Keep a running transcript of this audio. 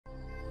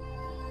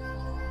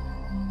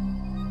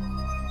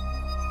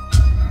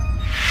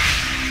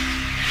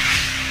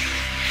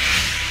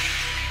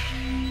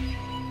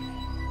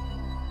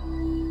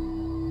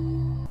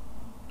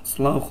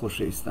سڵاو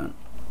خۆشەویستان،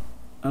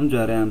 ئەم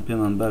جارەیان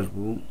پێمان باش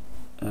بوو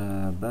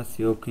باسی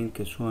ئەوە بکەین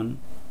کە چۆن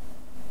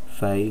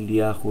فایل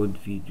یاخود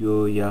ڤیدیۆ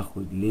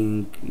یاخود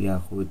لینک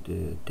یاخود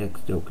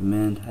تێکست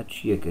دۆکمنت هەر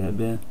چیەکە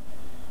هەبێ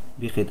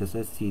بیخێتە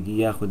سەر CD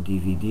یاخود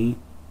DVD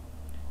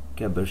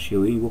کە بە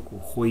شێوەی وەکو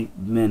خۆی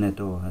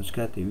بمێنێتەوە هەر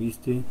کاتێ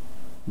ویستێ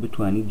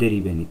بتوانی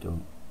دەری بێنیتەوە،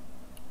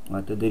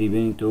 واتە دەری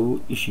بێنیتەوە و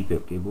ئیشی پێ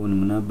بکەیت. بۆ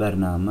نمونە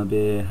بەرنامە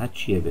بێ هەر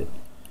چیە بێت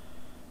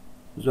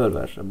زۆر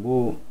باشە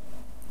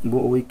بۆ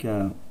ئەوەی کە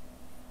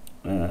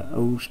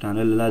ئەو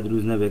شتانە لەلا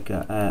دروست نەبێت کە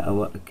ئایا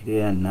ئەوە ئەکرێ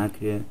یان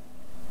ناکرێ.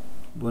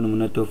 بۆ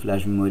نمونە تۆ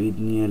فلاش میمۆریت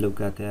نییە لەو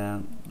کاتەیە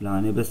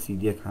لەوانەیە بەس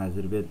CD-یەک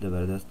حازر بێت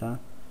لەبەردەستە.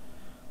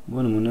 بۆ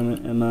نمونە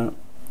ئێمە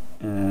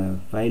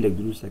فایلێک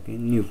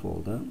دروستەکەین نیو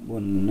فۆڵدە، بۆ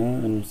نمونە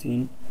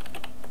ئەنووسین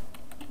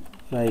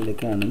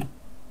فایلەکانم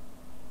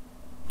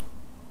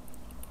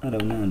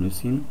ئەرەو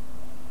نانووسین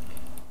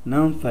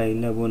ناوم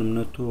فایلە. بۆ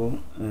نمونە تۆ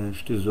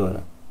شتی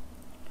زۆرە،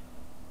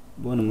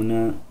 بۆ نمونە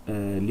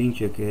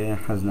لینکێکە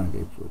حەز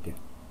ناکەی بفوتێ،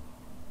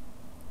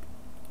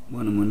 بۆ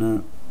نمونە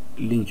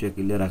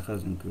لینکێکی لێرە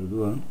خەزم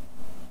کردووە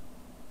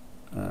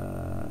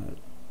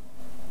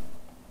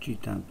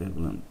چیتان پێ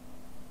بڵێم،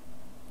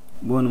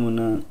 بۆ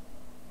نمونە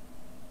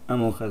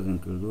ئەمە خەزم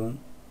کردووە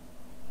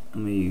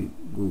ئەمەی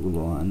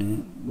گوگڵەوانێ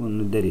بۆ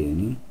نمونە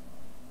دەرێنین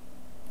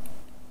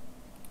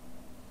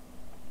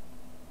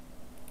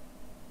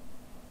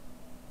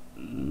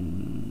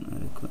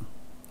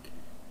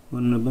بۆ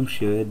نمونە بەم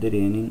شێوەیە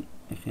دەرێنین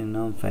ئەخێن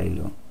ناوم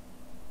فایلەوە.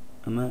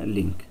 ئەمە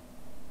لینک،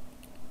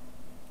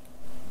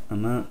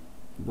 ئەمە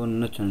بۆ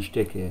نمونە چەند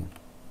شتێک هەیە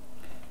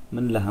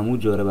من لە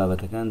هەموو جۆرە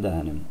بابەتەکان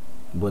داهێنم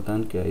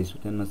بۆتان کە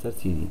ئەیسووتێنمە سەر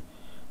CD.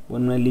 بۆ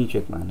نمونە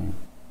لینکێکمان هەیە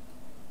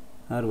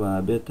هەروەها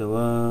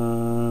بێتەوە،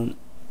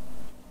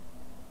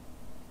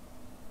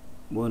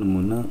 بۆ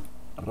نمونە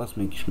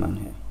ڕەسمێکیشمان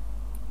هەیە،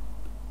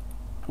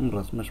 ئەم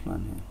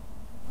ڕەسمەشمان هەیە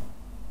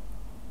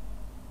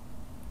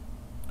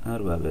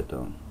هەروە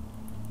بێتەوە.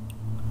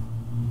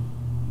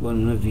 بۆ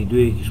نمونە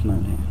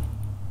ڤیدیۆیەکیشمان هەیە،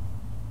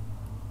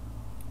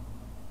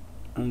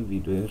 ئەم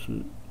ڤیدیۆیەش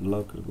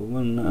بڵاو کردبوو، بۆ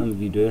نمونە ئەم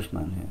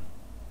ڤیدیۆیەشمان هەیە.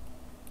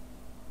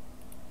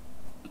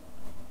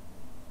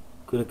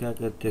 کورە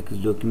کاکە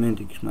تێکست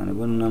دۆکیمنتێکیشمانە،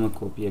 بۆ نمونە ئەمە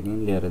کۆپیەکەین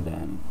لێرە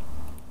دایانین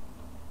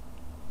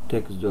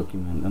تێکست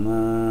دۆکیمنت. ئەمە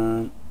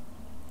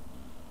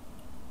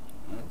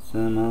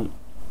سەما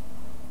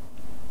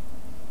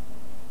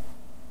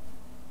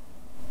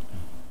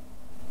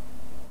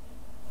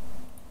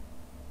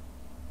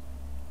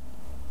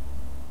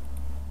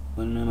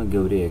ئەمە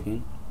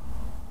گەورەیەکەین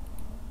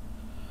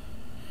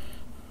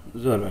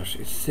زۆر باش.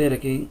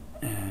 سێرەکەی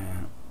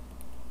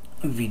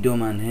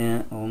ڤیدۆمان هەیە،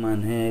 ئەومان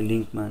هەیە،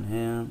 لینکمان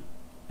هەیە،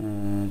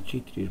 چی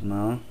تریش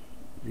ماوە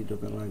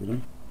ڤیدۆکە ڕاگرم.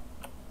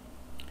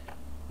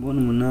 بۆ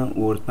نمونە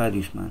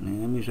وەردپادیشمان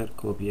هەیە، ئەمیژەر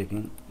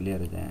کۆپیەکەین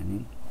لێرە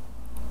دایانین.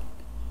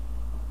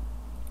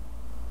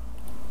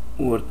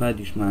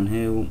 وەردپادیشمان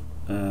هەیە و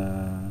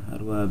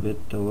هەروە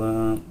بێتەوە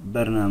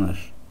بەرنامەش.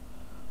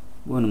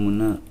 بۆ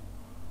نمونە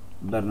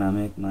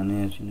بەرنامەیەکمان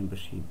هەیە چینە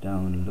بەشی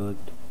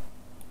داونلۆد،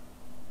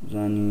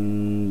 بزانین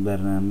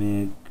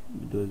بەرنامەیەک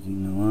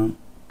بدۆزینەوە.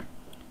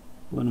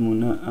 بۆ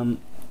نمونە ئەم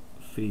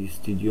فری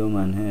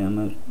ستیدیۆمان هەیە،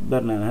 ئەمە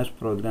بەرنامە هەش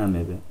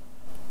پرۆگرامێ بێ،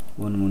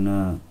 بۆ نمونە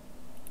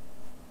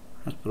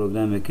هەش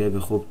پرۆگرامێکە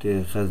بێ خۆ بتێ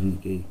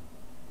خەزنیکەی،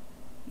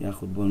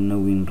 یاخود بۆ نمونە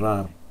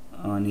وینڕار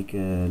ئەوانەی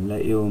کە لە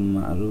ئێوە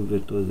مەعروف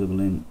بێت تۆزە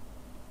بڵێن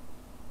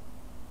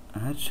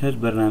هەر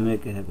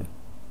بەرنامەیەکە هەبێ.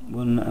 بۆ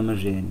نمونە ئەمە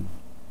ژێنین.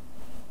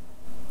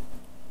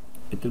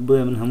 ئیتر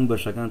بۆیە من هەموو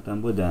بەشەکانتان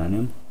بۆ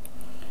دانێم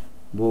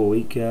بۆ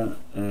ئەوەی کە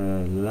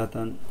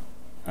لەلاتان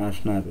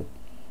ئاشنا بێت.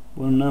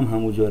 بۆ نام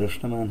هەموو جۆرە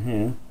شتەمان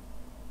هەیە،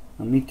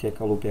 هەمووی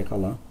تێکەڵ و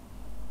پێکەڵە،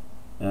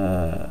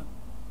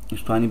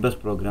 توانی بەس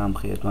پرۆگرام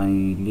بخەیە،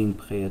 توانی لینک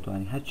بخەیە،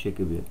 توانی هەر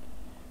چێکە بێت.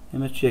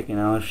 ئێمە چێکین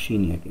ئاوا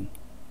شینیەکەین،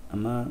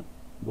 ئەمە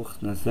بۆ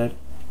خستنە سەر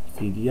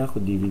CD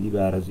یاخود DVD بە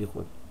ئارەزی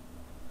خۆت.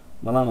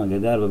 بەڵام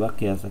ئەگەدار بە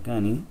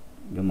قیاسەکانی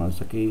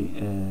گەماوسەکەی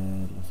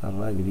لەسەر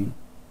ڕاگرین،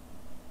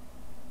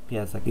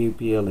 پیاسەکەی و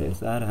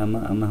PLSR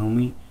ئەمە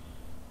هەمووی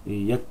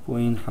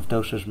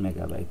 1.76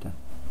 مێگابایتە.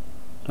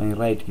 توانی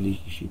ڕایت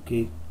کلیکیشی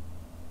بکەیت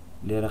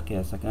لێرە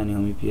قیاسەکانی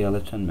هەمووی PL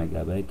چەند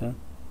مێگابایتە.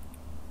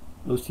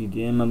 ئەو CD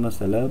ئێمە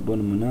مەسەلە بۆ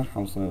نمونە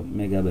 700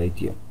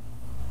 مێگابایتیە،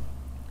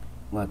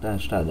 واتە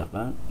 80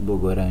 دقە بۆ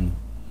گۆرانی.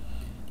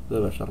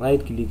 زۆر باشە،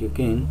 ڕایت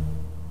کلیکەکەین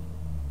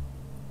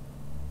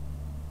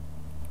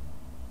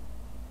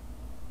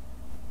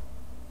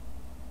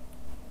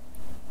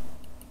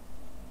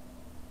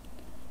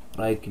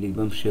ڕایت کلیک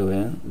بەم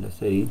شێوەیە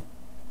لەسەری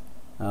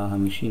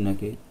هەمیشی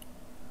نەکەیت،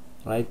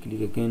 ڕایت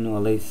کلیکەکەین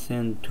وەڵی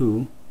send to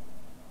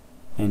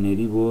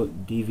ئەنێری بۆ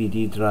DVD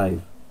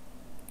drive،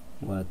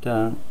 واتە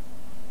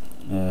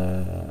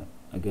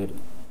ئەگەر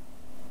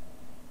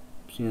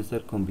بچینە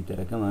سەر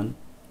کۆمپیوتەرەکەمان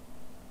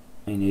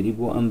ئەنێری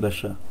بۆ ئەم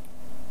بەشە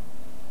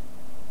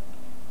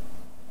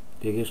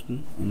تێگەشتن،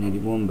 ئەنێری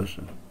بۆ ئەم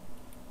بەشە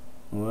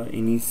ئەوە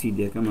ئینی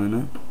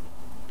CD-یەکەمانە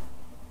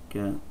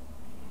کە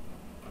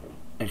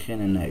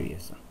ئەخێنە ناوی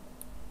ئێسا.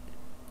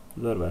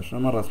 زۆر باش،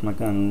 ئەمە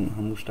ڕەسمەکان و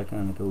هەموو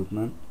شتەکانەکە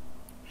وتمان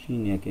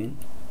شینەکەین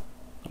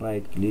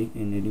right click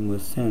ئێنەریم وە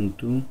send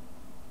to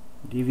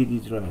DVD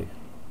drive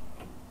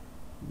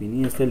بینی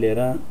ئێستا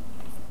لێرە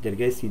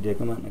دەرگای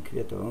سیدەکەمان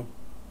ئەکرێتەوە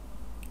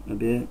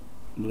ئەبێ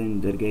بڵێن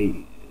دەرگای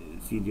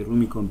سیدی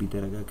ڕوومی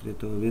کۆمپیوتەرەکە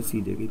کرێتەوە بێ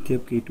سیدەکەی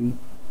تێبکەیت و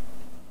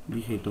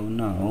بیخیتەوە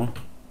ناوە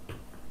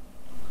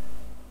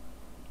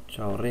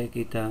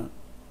چاوەڕێیەکەی تا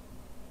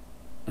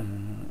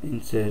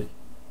ئینسەرت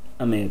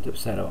ئەمەیەتە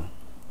بسەرەوە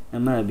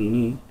ئەمە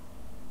بینی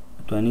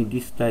ئەتوانی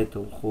دیس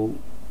تایتڵ خۆ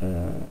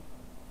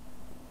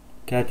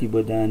کاتی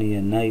بۆ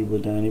دانیە ناوی بۆ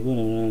دانی بۆ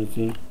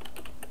نەمانچین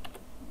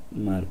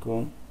مارکۆ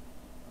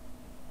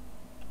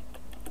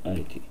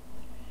IT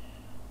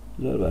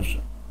زۆر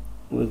باشە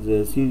with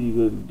the CD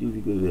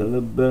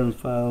go burn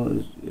file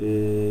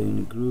in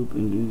a group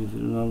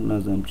individual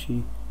نازانم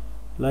چی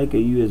like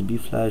a USB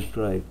flash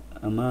drive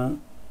ئەمە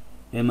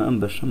ئێمە ئەم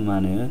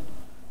بەشەمانەوێت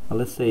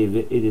هەڵە save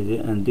it, edit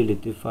it and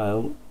delete the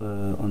file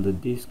on the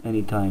disk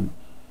anytime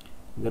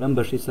گەر ئەم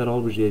بەشەی سەر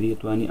هەڵبژێری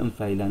ئەتوانی ئەم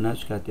فایلانە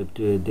چ کاتێ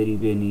دەری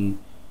بێنی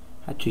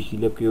هەرچێکی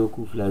لێ بکەی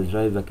وەکو فلاش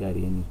درایڤ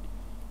بەکارهێنیت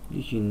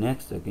لیشی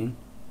next دەکەین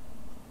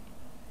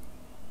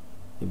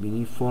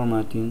دەبینی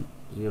formatting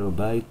 0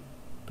 byte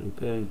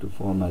preparing to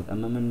format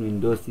ئەمە من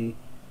ویندۆسی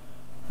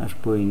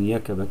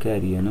 8.1 کە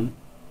بەکارهێنم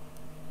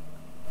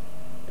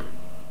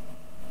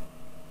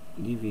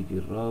DVD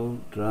raw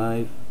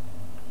drive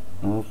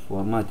ئەوە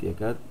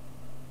فۆرماتێکات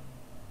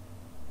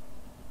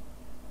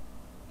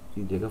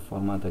دیگە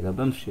فۆرماتەکە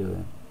بەم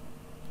شێوەیە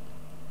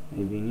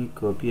ئەیبینی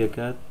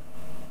کۆپیەکات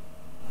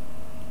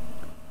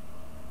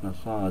لە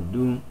ساعت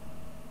 2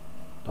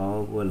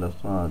 تەواو بووە لە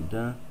ساعت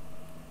 10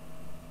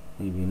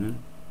 ئەیبینن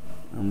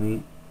ئەمەی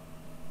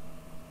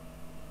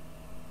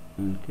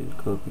کرد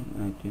کۆپی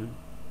item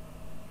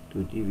to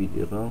DVD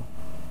raw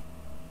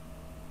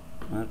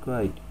مارکۆ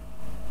IT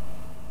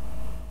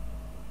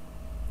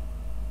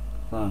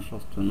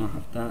 69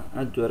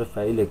 هەر جۆرە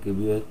فایلێکە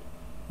بوێت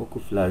وەکو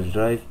فلاش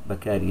درایڤ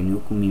بەکارهێنی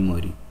وەکو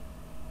میمۆری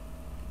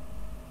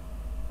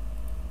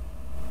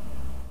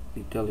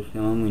دیتەڵی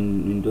خێمەم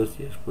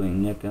ویندۆسی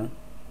 8.1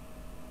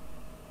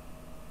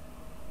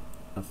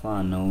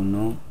 ئەسان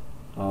 99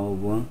 تەواو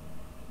بووە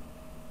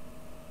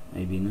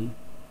ئەیبینن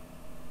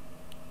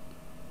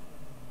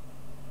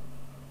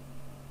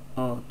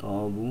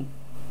تەواو بوو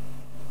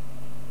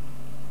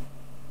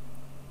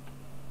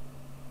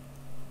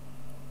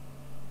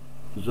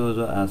زۆر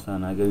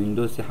ئاسانە ئەگە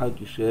ویندۆسی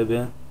حوتی شێ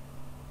بێ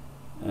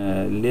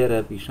لێرە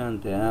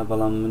پیشانتەیە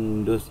بەڵام من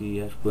ویندۆسی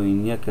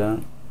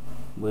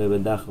 8.1 بۆیە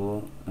بەداخەوە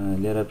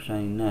لێرە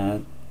پیشانی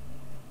نایەت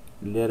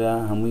لێرە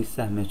هەمووی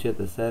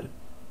سەحمێکێتە سەر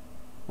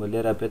و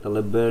لێرە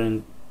پێتەڵە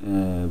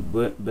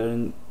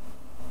burn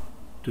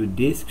to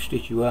disk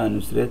شتێکی وا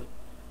نووسرێت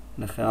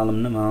لە خەیاڵم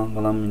نەماوە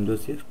بەڵام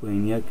ویندۆسی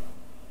 8.1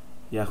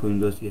 یاخو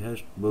ویندۆسی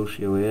 8 بەو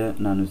شێوەیە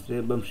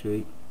نانووسرێت بەم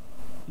شێوەی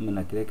من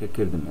ئەکرێت کە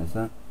کردم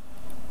ئێستا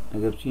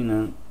ئەگە بچینە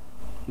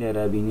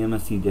لێرە بینی ئەمە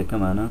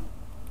سیدەکەمانە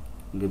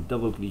گەر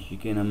دەبڵ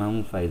کلیکیکەینە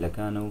هەموو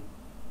فایلەکانە و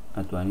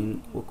ئەتوانین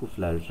وەکو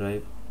فلاش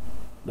درایڤ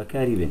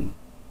بەکاری بێنین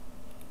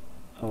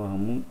ئەوە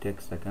هەموو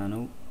تێکستەکانە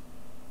و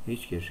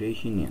هیچ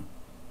کێشەیەکی نییە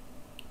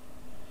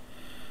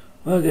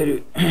واگەر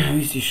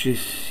ویستی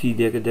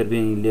سیدەکە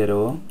دەربێنی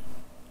لێرەوە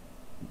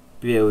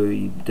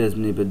پێوەی دەست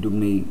بنێ بە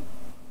دوگمەی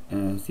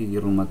سیدی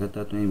ڕوومەکە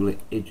تا توانین بڵێ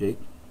ئێجێک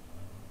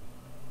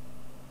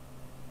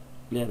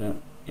لێرە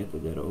ئێتە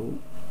دەرەوە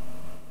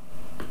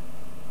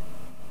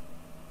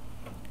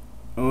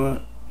ئەوە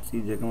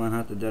سیدەکەمان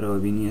هاتە دەرەوە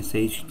بینیە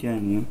سەیت شتیان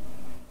نییە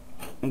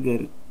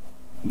ئەگەر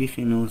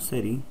بیخینەوە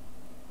سەری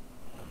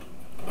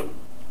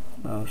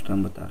باوەشتان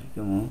بە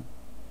تاقیکەمەوە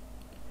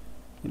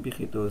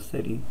بیخیتەوە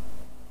سەری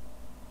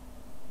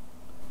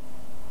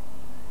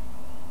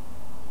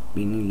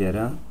بینی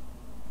لێرە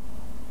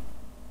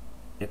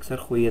یەکسەر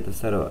خۆی یەتە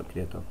سەرەوە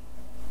ئەکرێتەوە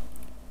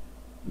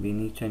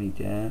بینی چەندی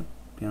تایە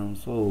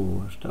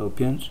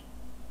 585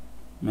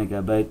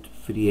 مێگابایت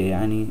فریە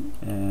یعنی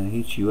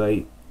هیچی وای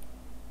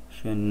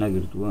شوێن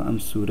نەگرتووە ئەم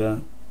سوورە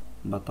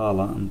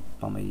بەتاڵە ئەم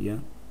پەمەیە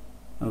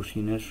ئەو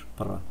شینەش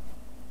پڕە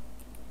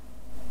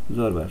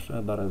زۆر باشە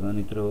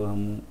بەڕێزانی ترەوە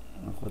هەموو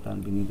خۆتان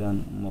بینیدان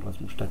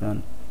ڕسم شتەکان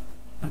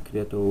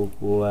ئەکرێتەوە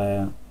وەکو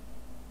وایە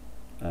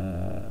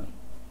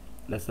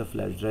لەسەر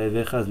فلاش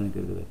درایڤێ خەز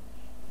نەکردبێت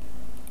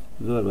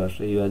زۆر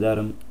باشە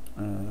هیوادارم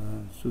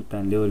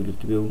سوودتان لێ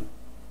وەرگرت بێ و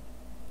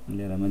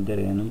لێرە من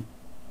دەرێنم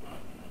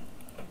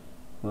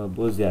و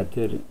بۆ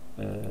زیاتر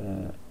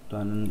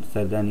توانن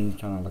سەردانی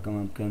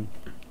چەناڵەکەمان بکەن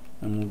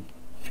هەموو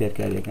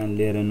فێرکاریەکان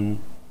لێرەن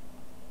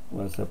و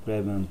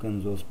سەبسکرایبمان بکەن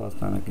زۆر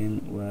سوپاستانەکەین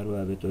و هەروە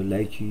بێتەوە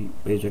لایکی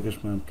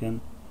پێیجەکەشمان بکەن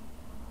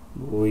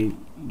بۆی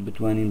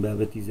بتوانین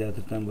بابەتی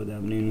زیاترتان بۆ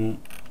دابنێن و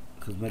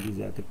خزمەتی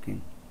زیاتر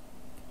بکەین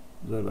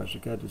زۆر باشە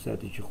کات و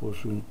ساتێکی خۆش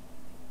و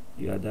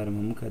یادارم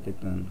هەموو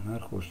کاتێکتان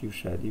هەر خۆشی و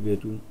شادی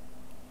بێت و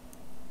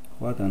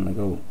خواتان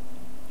لەگەڵ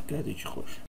کاتێکی خۆش